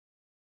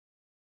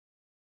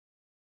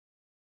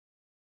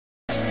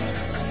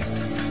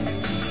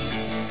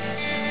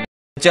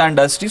Richa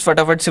industries,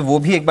 फटाफट से वो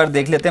भी एक बार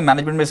देख लेते हैं।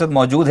 मैनेजमेंट मेरे साथ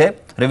मौजूद है।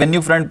 रेवेन्यू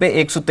फ्रंट पे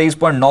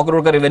 123.9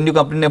 करोड़ का रेवेन्यू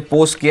कंपनी ने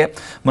पोस्ट किया।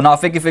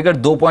 मुनाफे की फिगर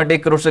 2.1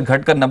 करोड़ से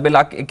घटकर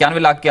 91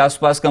 लाख के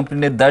आसपास कंपनी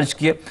ने दर्ज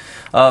किए।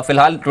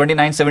 फिलहाल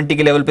 2970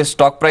 के लेवल पे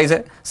स्टॉक प्राइस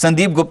है।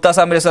 संदीप गुप्ता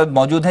साहब मेरे साथ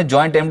मौजूद हैं,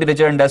 जॉइंट एमडी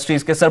रिचा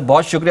इंडस्ट्रीज के। सर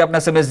बहुत शुक्रिया अपना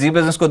समय जी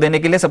बिजनेस को देने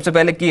के लिए। सबसे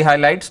पहले की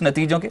हाईलाइट्स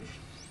नतीजों के।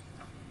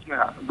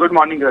 गुड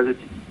मॉर्निंग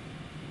रजत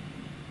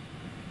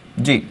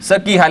जी सर,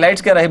 की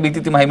हाईलाइट्स क्या रहे बीती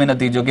तिमाही में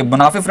नतीजों के?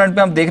 मुनाफे फ्रंट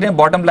पे हम देख रहे हैं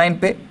बॉटम लाइन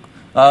पे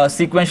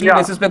सीक्वेंशियली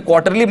बेसिस पे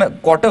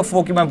क्वार्टर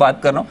फोर की मैं बात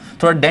कर रहा हूँ,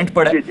 थोड़ा डेंट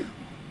पड़ा है।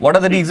 What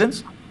are the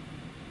reasons?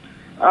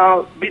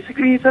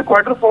 Basically sir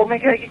quarter four में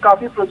क्या है कि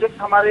काफी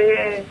प्रोजेक्ट हमारे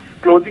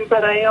क्लोजिंग पे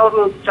रहे हैं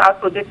और 4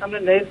 प्रोजेक्ट हमने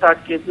नए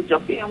स्टार्ट किए। तो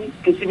जब भी हम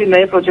किसी भी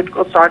नए प्रोजेक्ट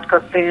को स्टार्ट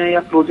करते हैं या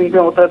क्लोजिंग पे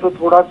होता है तो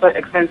थोड़ा सा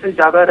एक्सपेंसेस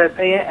ज्यादा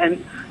रहते हैं एंड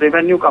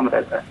रेवेन्यू कम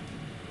रहता है।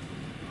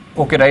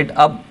 Okay right.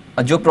 अब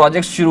जो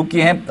प्रोजेक्ट शुरू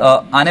किए हैं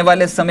आने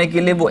वाले समय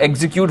के लिए वो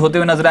एग्जीक्यूट होते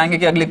हुए नजर आएंगे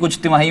कि अगले कुछ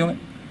तिमाहियों में?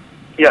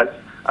 Yes,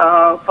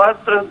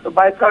 first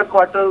by third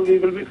quarter we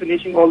will be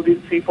finishing all these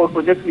 3-4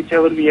 projects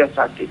whichever we have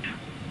started.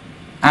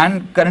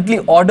 And currently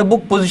order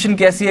book position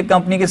कैसी है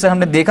कंपनी के? सर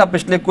हमने देखा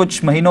पिछले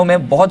कुछ महीनों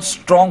में बहुत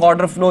स्ट्रॉन्ग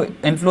ऑर्डर फ्लो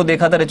इनफ्लो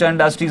देखा था रिचा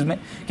इंडस्ट्रीज में।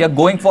 क्या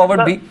गोइंग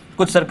फॉरवर्ड भी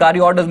कुछ सरकारी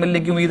ऑर्डर्स मिलने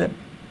की उम्मीद है?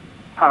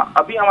 हाँ,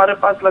 अभी हमारे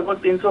पास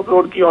लगभग 300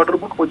 करोड़ की ऑर्डर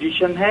बुक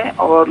पोजीशन है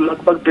और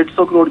लगभग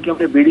 150 करोड़ की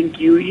हमने बिडिंग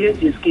की हुई है,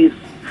 जिसकी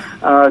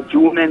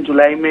जून एंड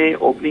जुलाई में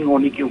ओपनिंग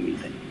होने की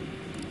उम्मीद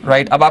है।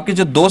 राइट। अब आपके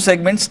जो 2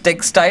 सेगमेंट्स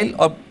टेक्सटाइल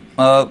और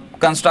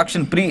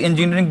कंस्ट्रक्शन प्री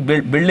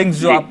इंजीनियरिंग बिल्डिंग्स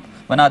जो आप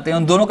बनाते हैं,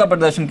 उन दोनों का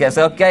प्रदर्शन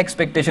कैसा है और क्या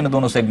एक्सपेक्टेशन है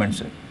दोनों सेगमेंट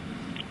से?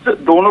 तो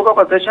दोनों का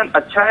प्रदर्शन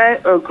अच्छा है।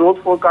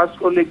 ग्रोथ फोरकास्ट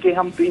को लेके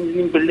हम pre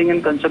engineering building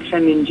and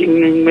construction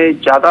engineering में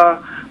ज्यादा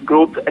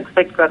ग्रोथ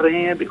एक्सपेक्ट कर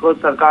रहे हैं बिकॉज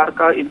सरकार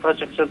का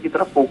इंफ्रास्ट्रक्चर की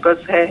तरफ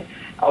फोकस है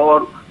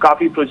और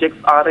काफी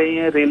प्रोजेक्ट्स आ रहे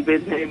हैं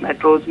रेलवेज में,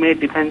 मेट्रोज में,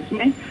 डिफेंस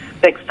में।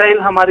 टेक्सटाइल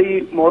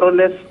हमारी मोर और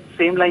लेस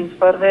सेम लाइंस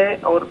पर है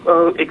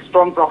और एक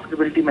स्ट्रॉन्ग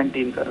प्रॉफिटेबिलिटी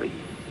मेंटेन कर रही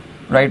है।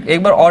 राइट।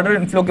 एक बार ऑर्डर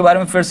इनफ्लो के बारे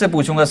में फिर से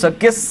पूछूंगा सर,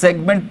 किस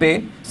सेगमेंट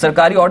पे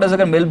सरकारी ऑर्डर्स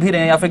अगर मिल भी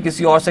रहे हैं या फिर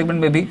किसी और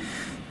सेगमेंट में भी,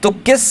 तो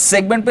किस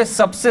सेगमेंट पे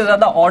सबसे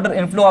ज्यादा ऑर्डर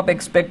इनफ्लो आप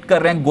एक्सपेक्ट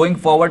कर रहे हैं गोइंग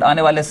फॉरवर्ड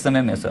आने वाले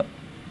समय में सर?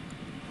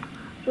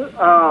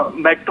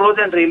 मेट्रोज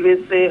एंड रेलवे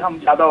से हम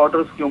ज्यादा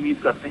ऑर्डर्स की उम्मीद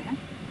करते हैं।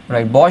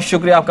 राइट। बहुत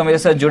शुक्रिया आपका मेरे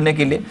साथ जुड़ने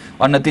के लिए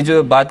और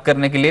नतीजों बात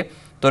करने के लिए।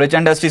 तो रिचा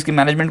इंडस्ट्रीज की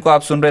मैनेजमेंट को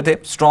आप सुन रहे थे।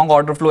 स्ट्रॉन्ग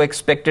ऑर्डर फ्लो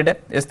एक्सपेक्टेड है।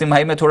 इस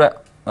तिमाही में थोड़ा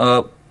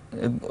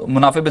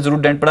मुनाफे पे जरूर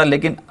डेंट पड़ा,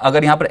 लेकिन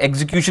अगर यहाँ पर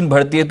एग्जीक्यूशन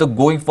बढ़ती है तो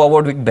गोइंग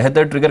फॉरवर्ड एक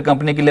बेहतर ट्रिगर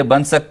कंपनी के लिए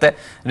बन सकता है।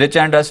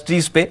 रिचा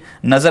इंडस्ट्रीज पे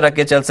नजर रख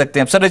के चल सकते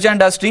हैं सर। रिचा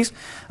इंडस्ट्रीज,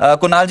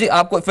 कुणाल जी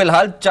आपको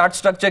फिलहाल चार्ट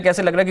स्ट्रक्चर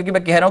कैसे लग रहा है? क्योंकि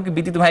मैं कह रहा हूं कि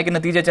बीती तिमाही के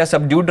नतीजे चाहे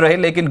सबड्यूड रहे,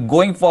 लेकिन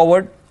going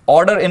forward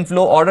order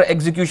inflow, order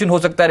execution हो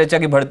सकता है रिचा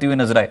की बढ़ती हुई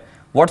नजर आए।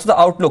 What's the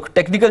outlook?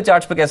 Technical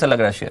chart पे कैसा लग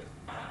रहा है शेयर?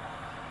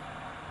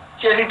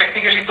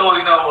 टेक्निकली तो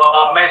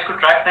मैं इसको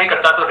ट्रैक नहीं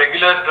करता, तो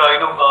रेगुलर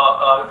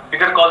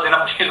बिगर कॉल देना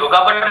मुश्किल होगा।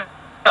 बट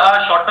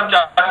शॉर्ट टर्म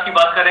चार्ट की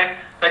बात करें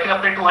तो आई थिंक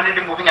अपने 200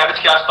 डे मूविंग एवरेज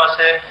के आसपास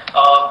है।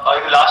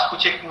 लास्ट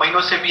कुछ एक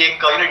महीनों से भी एक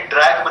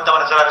ड्रैग बनता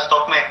हुआ नजर आ रहा है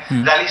स्टॉक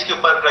में। रैलीज के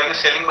ऊपर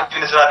सेलिंग बनती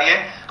हुई नजर आ रही है।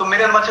 तो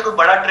मेरे अनुमान से कोई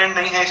बड़ा ट्रेंड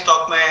नहीं है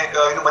स्टॉक में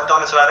बनता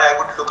हुआ नजर आ रहा है। I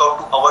would look out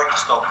to avoid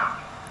stock.